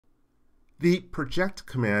The project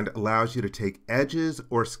command allows you to take edges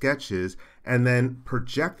or sketches and then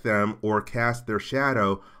project them or cast their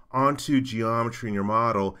shadow onto geometry in your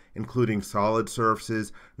model, including solid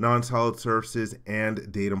surfaces, non-solid surfaces,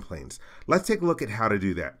 and datum planes. Let's take a look at how to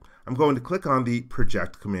do that. I'm going to click on the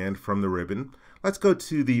project command from the ribbon. Let's go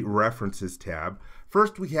to the References tab.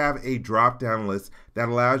 First, we have a drop-down list that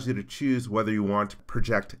allows you to choose whether you want to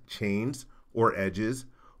project chains or edges,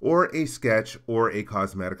 or a sketch or a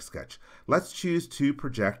cosmetic sketch. Let's choose to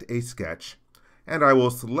project a sketch, and I will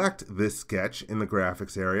select this sketch in the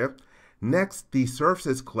graphics area. Next, the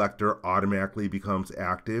surfaces collector automatically becomes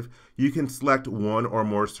active. You can select one or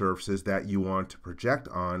more surfaces that you want to project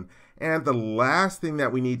on. And the last thing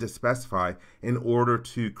that we need to specify in order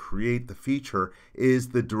to create the feature is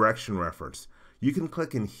the direction reference. You can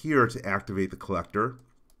click in here to activate the collector,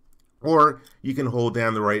 or you can hold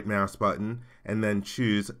down the right mouse button and then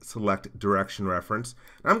choose Select Direction Reference.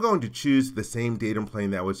 I'm going to choose the same datum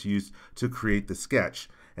plane that was used to create the sketch.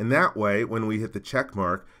 And that way, when we hit the check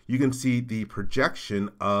mark, you can see the projection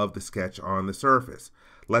of the sketch on the surface.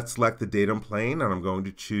 Let's select the datum plane, and I'm going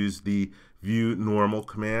to choose the View Normal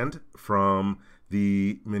command from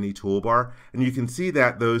the mini toolbar. And you can see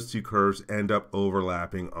that those two curves end up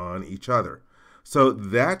overlapping on each other. So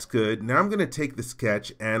that's good. Now I'm going to take the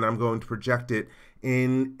sketch and I'm going to project it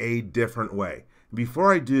in a different way.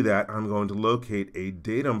 Before I do that, I'm going to locate a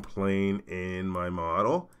datum plane in my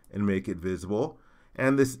model and make it visible.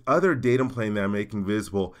 And this other datum plane that I'm making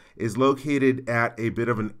visible is located at a bit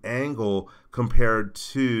of an angle compared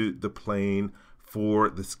to the plane for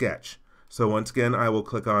the sketch. So once again, I will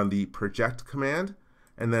click on the Project command,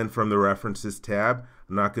 and then from the References tab,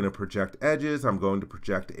 I'm not going to project edges, I'm going to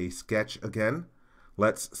project a sketch again.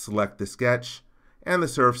 Let's select the sketch, and the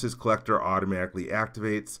Surfaces collector automatically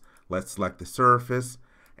activates. Let's select the surface,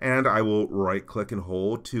 and I will right-click and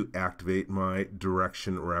hold to activate my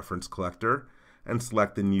Direction Reference collector, and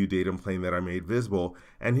select the new datum plane that I made visible.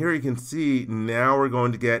 And here you can see now we're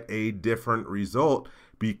going to get a different result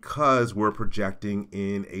because we're projecting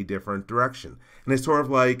in a different direction. And it's sort of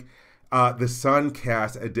like the sun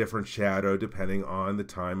casts a different shadow depending on the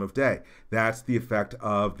time of day. That's the effect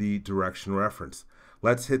of the direction reference.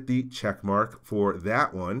 Let's hit the check mark for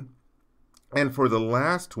that one. And for the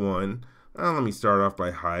last one, let me start off by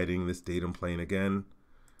hiding this datum plane again.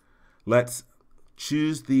 Let's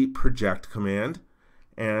choose the Project command,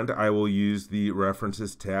 and I will use the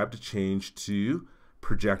References tab to change to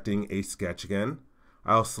projecting a sketch again.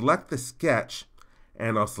 I'll select the sketch,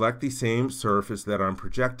 and I'll select the same surface that I'm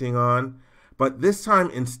projecting on, but this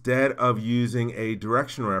time instead of using a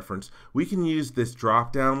direction reference, we can use this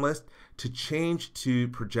drop-down list to change to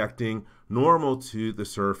projecting normal to the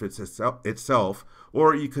surface itself,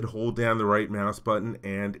 or you could hold down the right mouse button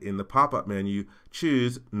and in the pop-up menu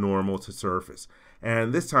choose normal to surface.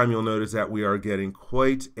 And this time you'll notice that we are getting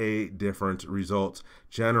quite a different result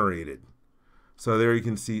generated. So there you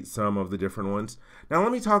can see some of the different ones. Now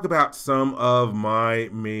let me talk about some of my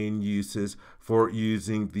main uses for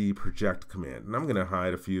using the project command. And I'm going to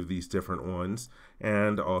hide a few of these different ones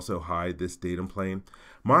and also hide this datum plane.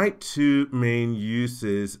 My two main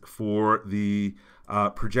uses for the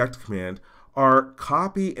project command are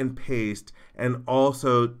copy and paste and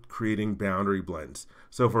also creating boundary blends.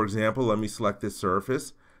 So for example, let me select this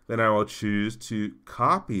surface, then I will choose to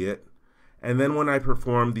copy it, and then when I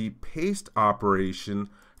perform the paste operation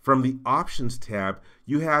from the Options tab,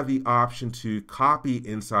 you have the option to copy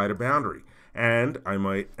inside a boundary. And I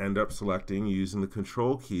might end up selecting, using the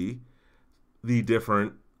Control key, the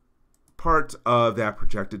different parts of that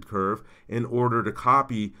projected curve in order to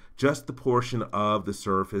copy just the portion of the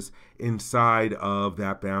surface inside of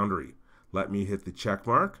that boundary. Let me hit the check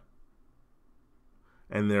mark.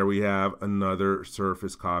 And there we have another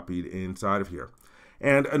surface copied inside of here.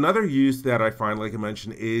 And another use that I find, like I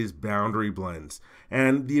mentioned, is boundary blends.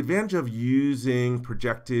 And the advantage of using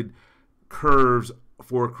projected curves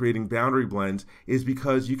for creating boundary blends is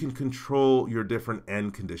because you can control your different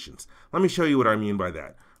end conditions. Let me show you what I mean by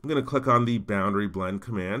that. I'm going to click on the boundary blend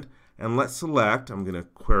command, and let's select, I'm going to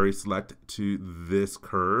query select to this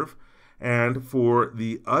curve. And for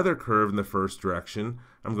the other curve in the first direction,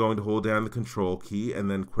 I'm going to hold down the Control key and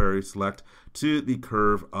then query select to the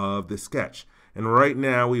curve of the sketch. And right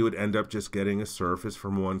now we would end up just getting a surface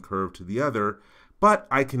from one curve to the other, but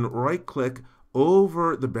I can right click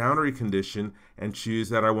over the boundary condition and choose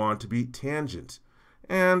that I want to be tangent.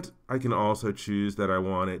 And I can also choose that I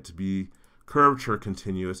want it to be curvature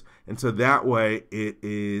continuous, and so that way it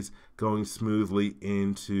is going smoothly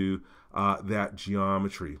into that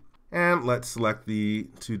geometry. And let's select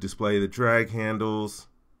to display the drag handles,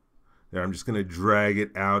 There, I'm just going to drag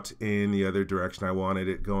it out in the other direction. I wanted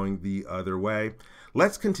it going the other way.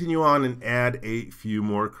 Let's continue on and add a few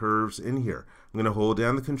more curves in here. I'm going to hold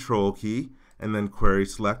down the Control key and then query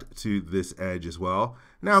select to this edge as well.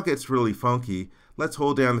 Now it gets really funky. Let's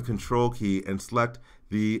hold down the Control key and select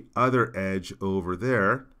the other edge over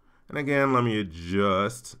there. And again, let me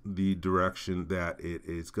adjust the direction that it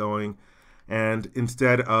is going. And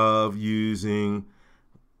instead of using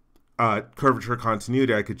curvature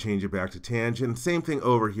continuity, I could change it back to tangent. Same thing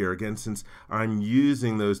over here. Again, since I'm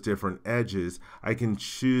using those different edges, I can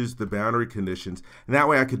choose the boundary conditions. And that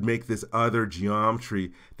way I could make this other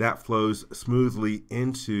geometry that flows smoothly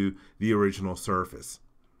into the original surface.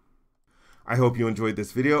 I hope you enjoyed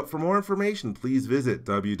this video. For more information, please visit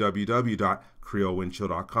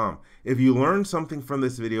www.creowindshield.com. If you learned something from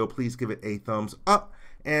this video, please give it a thumbs up.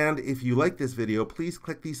 And if you like this video, please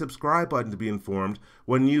click the subscribe button to be informed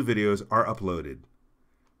when new videos are uploaded.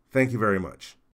 Thank you very much.